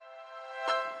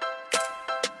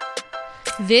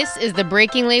This is the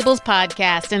Breaking Labels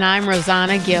podcast, and I'm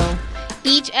Rosanna Gill.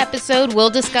 Each episode will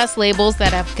discuss labels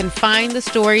that have confined the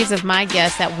stories of my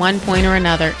guests at one point or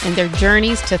another and their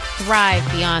journeys to thrive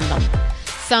beyond them.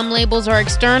 Some labels are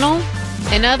external,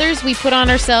 and others we put on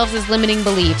ourselves as limiting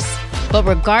beliefs. But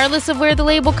regardless of where the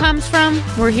label comes from,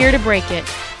 we're here to break it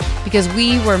because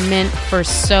we were meant for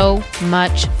so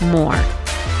much more.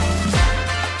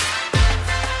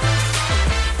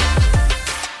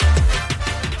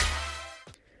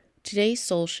 Today's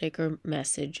Soul Shaker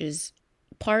message is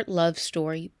part love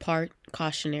story, part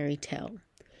cautionary tale.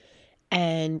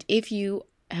 And if you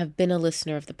have been a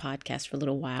listener of the podcast for a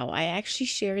little while, I actually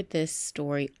shared this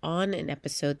story on an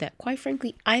episode that, quite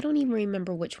frankly, I don't even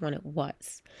remember which one it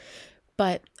was.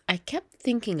 But I kept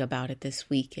thinking about it this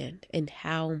weekend and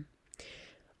how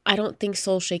I don't think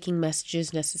soul shaking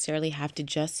messages necessarily have to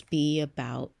just be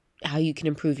about how you can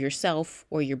improve yourself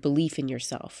or your belief in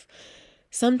yourself.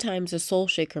 Sometimes a soul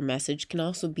shaker message can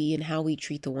also be in how we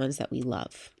treat the ones that we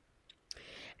love.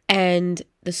 And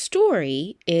the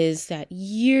story is that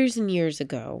years and years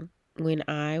ago, when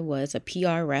I was a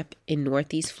PR rep in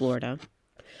Northeast Florida,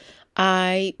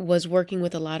 I was working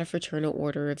with a lot of Fraternal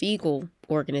Order of Eagle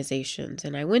organizations.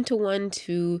 And I went to one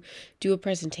to do a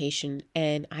presentation,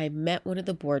 and I met one of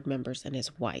the board members and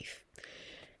his wife.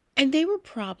 And they were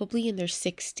probably in their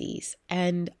 60s.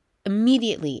 And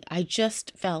immediately, I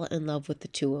just fell in love with the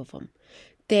two of them.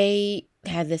 They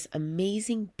had this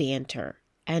amazing banter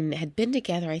and had been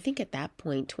together, I think at that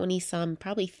point, 20 some,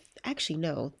 probably, actually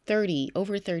no, 30,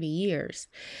 over 30 years.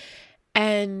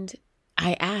 And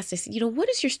I asked, I said, what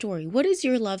is your story? What is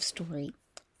your love story?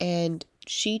 And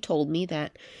she told me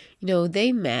that,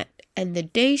 they met, and the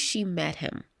day she met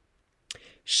him,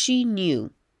 she knew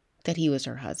that he was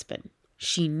her husband.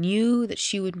 She knew that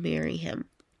she would marry him.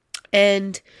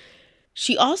 And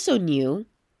she also knew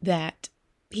that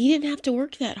he didn't have to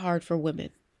work that hard for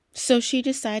women. So she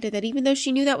decided that even though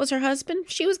she knew that was her husband,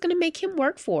 she was going to make him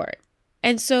work for it.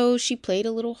 And so she played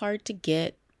a little hard to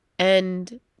get.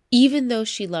 And even though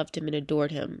she loved him and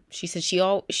adored him, she said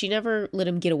she never let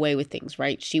him get away with things,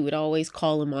 right? She would always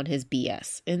call him on his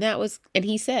BS. And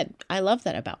he said, I love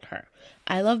that about her.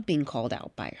 I love being called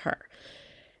out by her.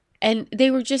 And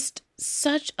they were just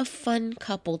such a fun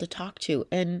couple to talk to.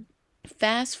 And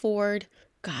fast forward,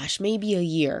 maybe a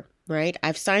year, right?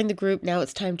 I've signed the group. Now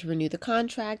it's time to renew the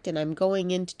contract, and I'm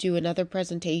going in to do another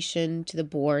presentation to the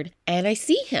board. And I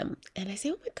see him and I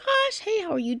say, oh my gosh, hey,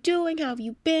 how are you doing? How have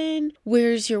you been?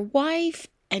 Where's your wife?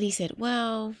 And he said,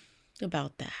 well,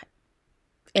 about that.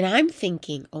 And I'm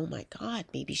thinking, oh my God,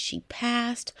 maybe she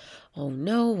passed. Oh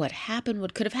no, what happened?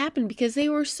 What could have happened? Because they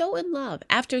were so in love.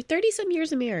 After 30 some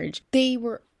years of marriage, they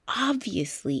were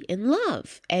obviously in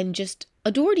love and just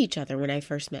adored each other when I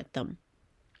first met them.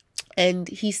 And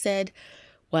he said,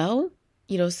 well,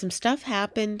 some stuff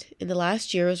happened in the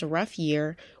last year. It was a rough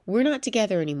year. We're not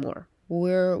together anymore.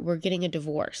 We're getting a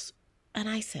divorce. And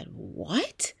I said,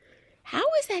 what? How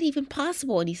is that even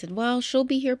possible? And he said, well, she'll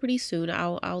be here pretty soon.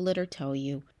 I'll let her tell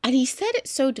you. And he said it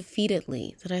so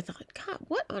defeatedly that I thought, God,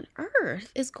 what on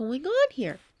earth is going on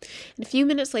here? And a few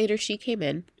minutes later, she came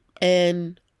in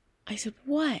and I said,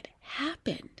 what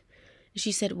happened? And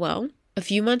she said, well, a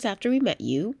few months after we met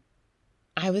you,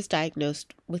 I was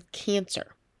diagnosed with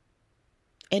cancer.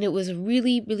 And it was a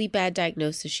really, really bad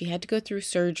diagnosis. She had to go through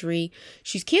surgery.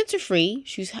 She's cancer-free.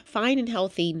 She's fine and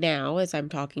healthy now as I'm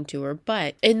talking to her.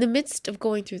 But in the midst of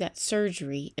going through that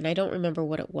surgery, and I don't remember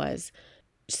what it was,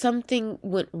 something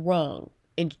went wrong.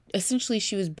 And essentially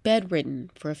she was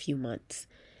bedridden for a few months.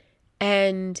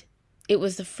 And it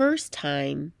was the first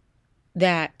time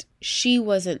that she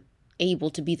wasn't able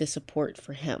to be the support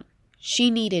for him.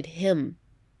 She needed him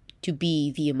to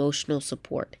be the emotional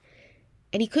support.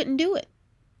 And he couldn't do it.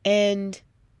 And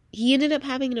he ended up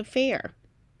having an affair.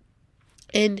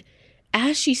 And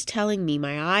as she's telling me,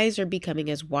 my eyes are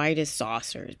becoming as wide as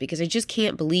saucers because I just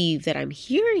can't believe that I'm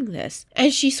hearing this.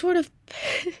 And she sort of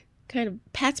kind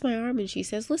of pats my arm and she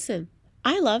says, listen,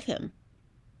 I love him.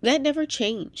 That never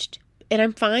changed. And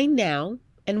I'm fine now.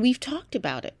 And we've talked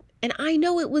about it. And I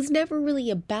know it was never really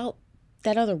about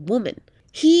that other woman.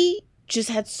 He just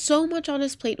had so much on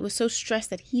his plate and was so stressed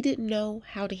that he didn't know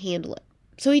how to handle it.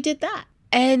 So he did that.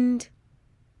 And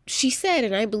she said,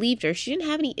 and I believed her, she didn't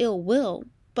have any ill will,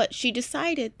 but she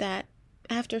decided that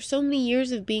after so many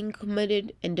years of being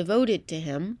committed and devoted to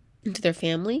him and to their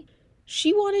family,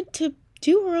 she wanted to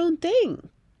do her own thing.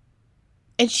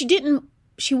 And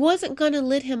she wasn't going to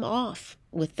let him off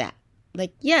with that.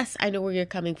 Like, yes, I know where you're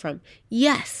coming from.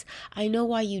 Yes, I know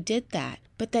why you did that.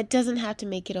 But that doesn't have to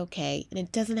make it okay. And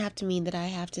it doesn't have to mean that I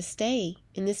have to stay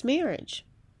in this marriage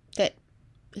that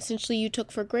essentially you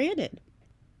took for granted.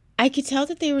 I could tell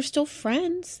that they were still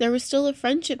friends. There was still a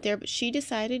friendship there, but she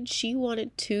decided she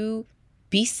wanted to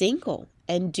be single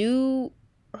and do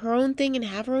her own thing and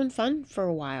have her own fun for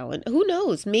a while. And who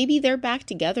knows, maybe they're back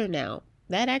together now.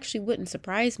 That actually wouldn't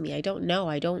surprise me. I don't know.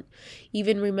 I don't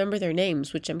even remember their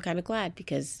names, which I'm kind of glad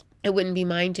because it wouldn't be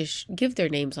mine to give their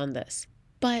names on this.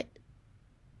 But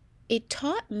it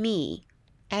taught me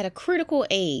at a critical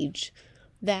age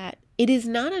that it is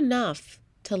not enough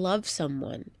to love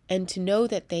someone and to know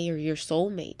that they are your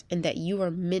soulmate and that you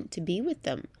are meant to be with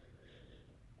them.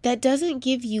 That doesn't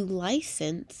give you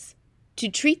license to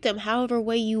treat them however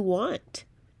way you want.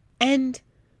 And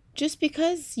just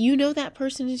because you know that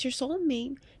person is your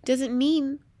soulmate doesn't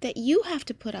mean that you have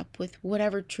to put up with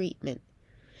whatever treatment.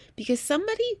 Because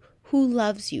somebody who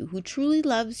loves you, who truly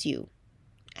loves you,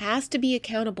 has to be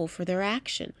accountable for their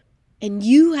action. And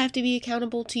you have to be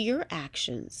accountable to your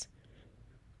actions.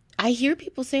 I hear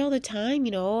people say all the time,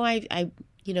 I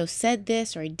said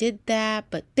this or I did that,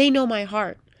 but they know my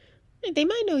heart. They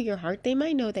might know your heart. They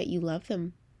might know that you love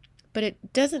them. But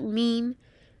it doesn't mean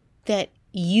that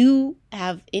you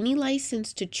have any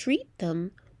license to treat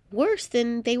them worse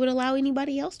than they would allow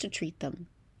anybody else to treat them.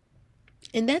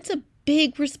 And that's a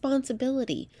big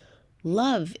responsibility.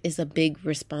 Love is a big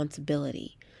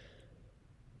responsibility.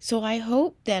 So I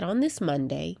hope that on this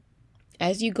Monday,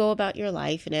 as you go about your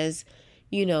life and as,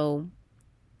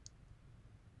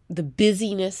 the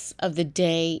busyness of the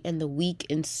day and the week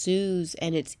ensues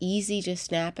and it's easy to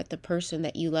snap at the person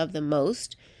that you love the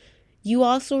most, you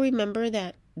also remember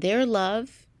that their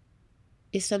love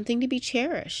is something to be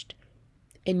cherished.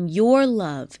 And your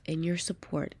love and your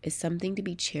support is something to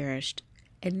be cherished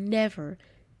and never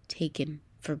taken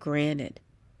for granted.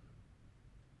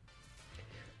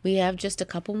 We have just a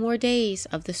couple more days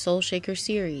of the Soul Shaker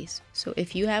series. So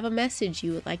if you have a message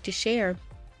you would like to share,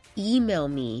 email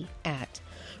me at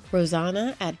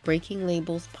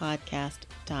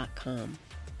rosanna@breakinglabelspodcast.com.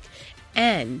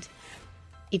 And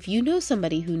if you know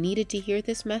somebody who needed to hear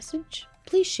this message,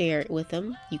 please share it with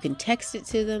them. You can text it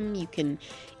to them. You can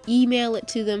email it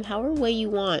to them, however way you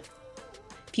want.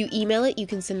 If you email it, you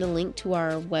can send a link to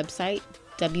our website,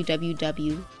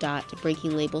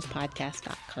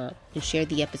 www.breakinglabelspodcast.com, and share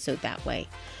the episode that way.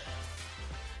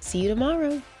 See you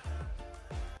tomorrow.